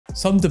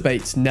Some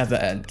debates never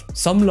end.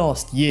 Some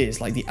last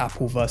years, like the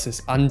Apple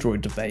versus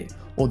Android debate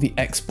or the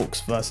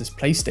Xbox versus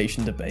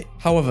PlayStation debate.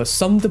 However,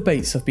 some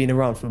debates have been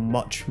around for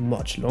much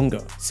longer.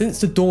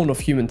 Since the dawn of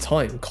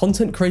humankind,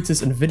 content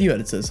creators and video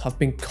editors have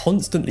been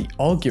constantly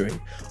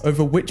arguing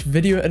over which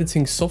video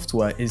editing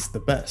software is the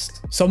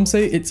best. Some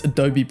say it's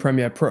Adobe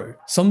Premiere Pro,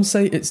 some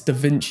say it's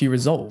DaVinci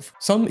Resolve,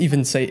 some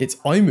even say it's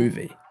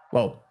iMovie.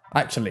 Well,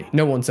 actually,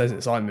 no one says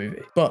it's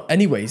iMovie. But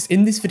anyways,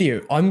 in this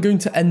video, I'm going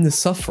to end the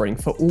suffering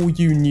for all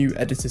you new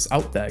editors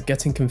out there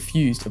getting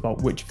confused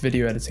about which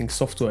video editing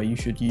software you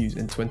should use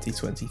in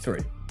 2023.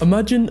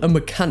 Imagine a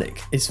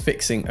mechanic is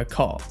fixing a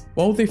car.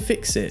 While they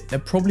fix it, they're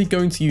probably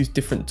going to use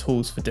different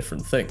tools for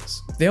different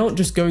things. They aren't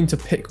just going to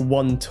pick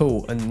one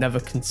tool and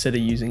never consider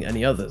using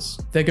any others.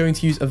 They're going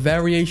to use a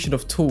variation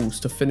of tools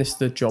to finish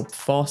the job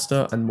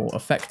faster and more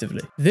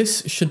effectively.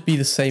 This should be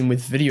the same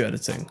with video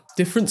editing.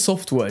 Different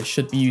softwares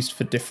should be used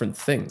for different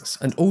things,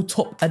 and all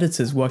top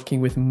editors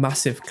working with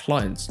massive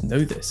clients know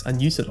this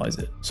and utilize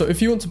it. So if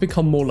you want to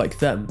become more like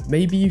them,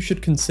 maybe you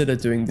should consider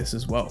doing this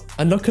as well.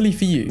 And luckily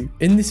for you,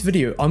 in this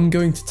video, I'm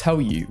going to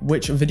tell you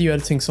which video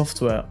editing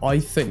software I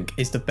think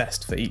is the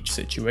best for each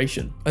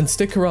situation. And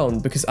stick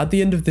around, because at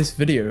the end of this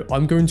video,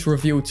 I'm going to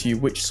reveal to you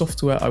which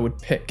software I would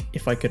pick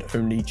if I could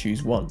only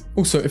choose one.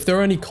 Also, if there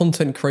are any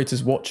content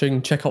creators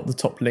watching, check out the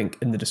top link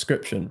in the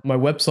description. My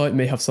website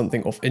may have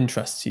something of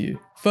interest to you.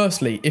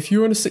 Firstly, if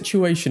you're in a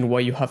situation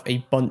where you have a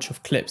bunch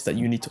of clips that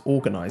you need to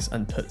organize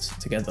and put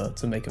together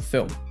to make a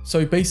film.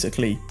 So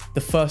basically, the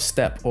first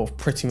step of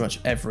pretty much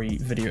every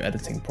video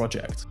editing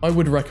project, I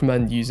would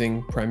recommend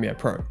using Premiere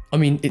Pro. I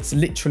mean, it's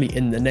literally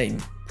in the name,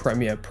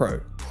 Premiere Pro.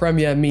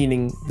 Premiere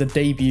meaning the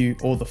debut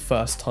or the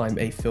first time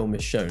a film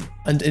is shown.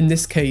 And in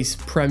this case,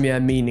 Premiere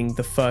meaning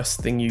the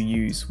first thing you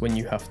use when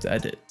you have to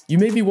edit. You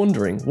may be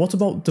wondering, what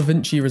about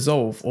DaVinci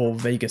Resolve or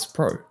Vegas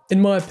Pro?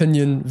 In my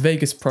opinion,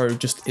 Vegas Pro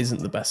just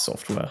isn't the best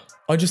software.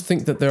 I just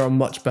think that there are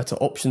much better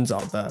options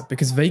out there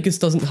because Vegas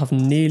doesn't have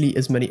nearly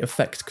as many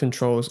effect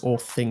controls or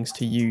things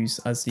to use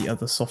as the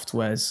other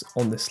softwares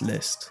on this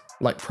list,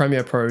 like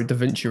Premiere Pro,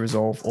 DaVinci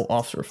Resolve, or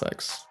After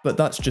Effects. But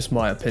that's just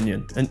my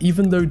opinion. And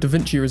even though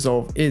DaVinci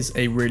Resolve is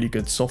a really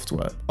good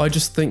software, I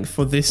just think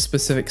for this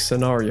specific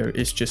scenario,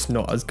 it's just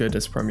not as good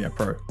as Premiere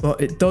Pro.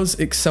 But it does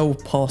excel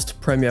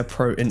past Premiere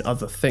Pro in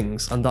other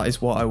things, and that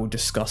is what I will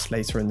discuss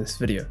later in this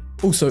video.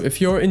 Also, if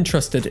you're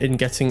interested in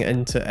getting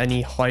into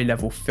any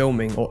high-level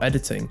filming or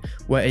editing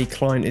where a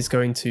client is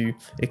going to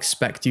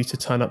expect you to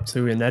turn up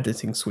to an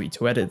editing suite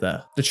to edit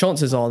there, the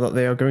chances are that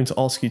they are going to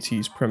ask you to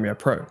use Premiere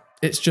Pro.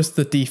 It's just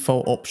the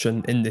default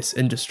option in this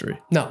industry.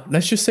 Now,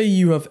 let's just say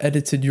you have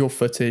edited your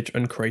footage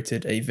and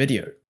created a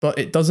video, but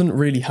it doesn't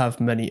really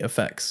have many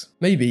effects.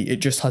 Maybe it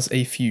just has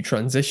a few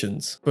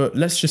transitions, but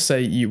let's just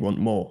say you want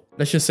more.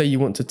 Let's just say you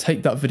want to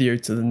take that video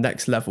to the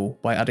next level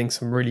by adding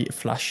some really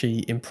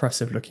flashy,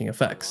 impressive looking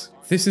effects.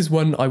 This is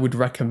when I would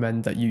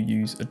recommend that you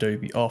use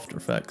Adobe After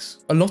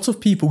Effects. A lot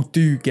of people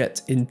do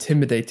get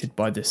intimidated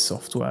by this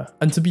software,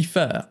 and to be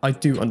fair, I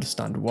do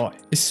understand why,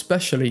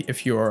 especially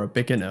if you are a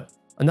beginner.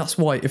 And that's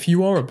why, if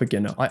you are a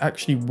beginner, I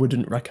actually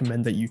wouldn't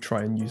recommend that you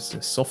try and use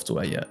this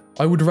software yet.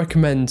 I would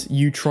recommend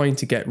you trying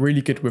to get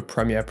really good with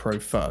Premiere Pro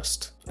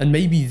first, and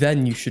maybe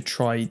then you should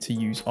try to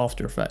use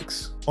After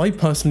Effects. I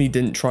personally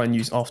didn't try and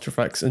use After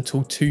Effects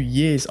until 2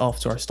 years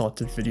after I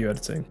started video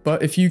editing.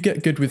 But if you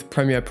get good with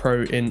Premiere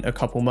Pro in a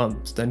couple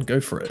months, then go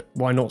for it.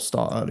 Why not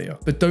start earlier?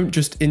 But don't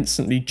just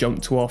instantly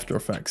jump to After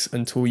Effects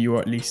until you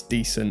are at least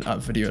decent at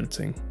video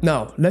editing.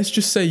 Now, let's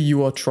just say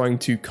you are trying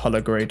to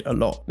color grade a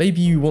lot.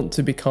 Maybe you want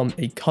to become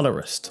a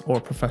colorist or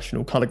a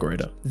professional color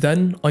grader.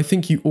 Then I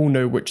think you all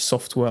know which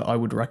software I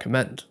would recommend.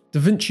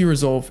 DaVinci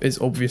Resolve is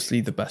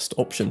obviously the best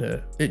option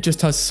here. It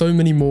just has so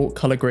many more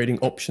color grading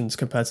options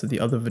compared to the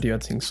other video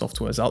editing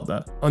softwares out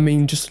there. I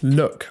mean, just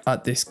look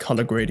at this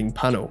color grading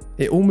panel.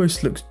 It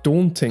almost looks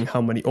daunting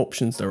how many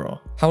options there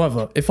are.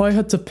 However, if I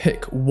had to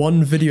pick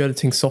one video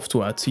editing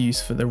software to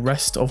use for the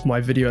rest of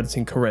my video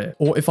editing career,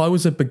 or if I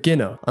was a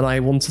beginner and I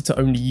wanted to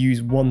only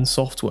use one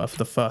software for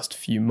the first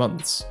few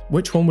months,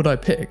 which one would I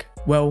pick?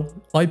 Well,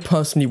 I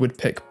personally would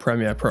pick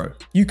Premiere Pro.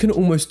 You can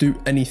almost do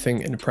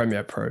anything in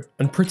Premiere Pro,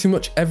 and pretty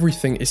much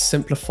everything is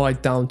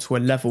simplified down to a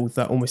level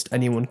that almost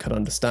anyone can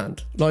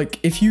understand. Like,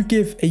 if you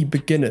give a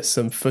beginner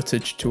some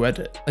footage to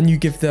edit, and you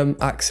give them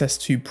access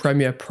to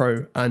Premiere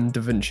Pro and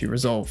DaVinci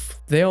Resolve,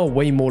 they are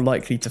way more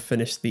likely to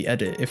finish the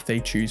edit if they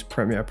choose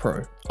Premiere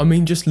Pro. I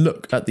mean, just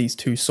look at these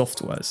two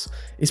softwares.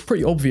 It's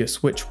pretty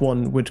obvious which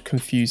one would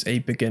confuse a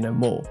beginner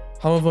more.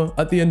 However,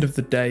 at the end of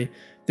the day,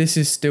 this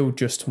is still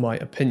just my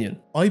opinion.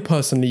 I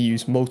personally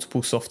use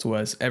multiple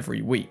softwares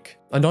every week,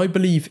 and I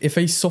believe if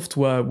a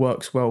software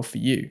works well for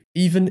you,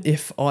 even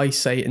if I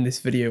say in this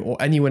video or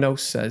anyone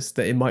else says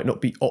that it might not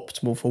be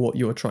optimal for what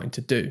you're trying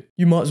to do,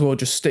 you might as well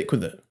just stick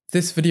with it.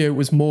 This video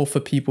was more for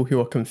people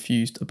who are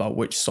confused about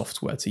which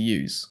software to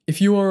use.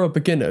 If you are a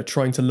beginner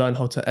trying to learn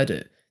how to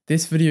edit,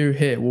 this video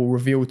here will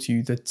reveal to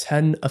you the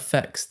 10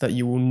 effects that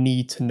you will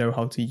need to know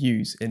how to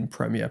use in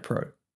Premiere Pro.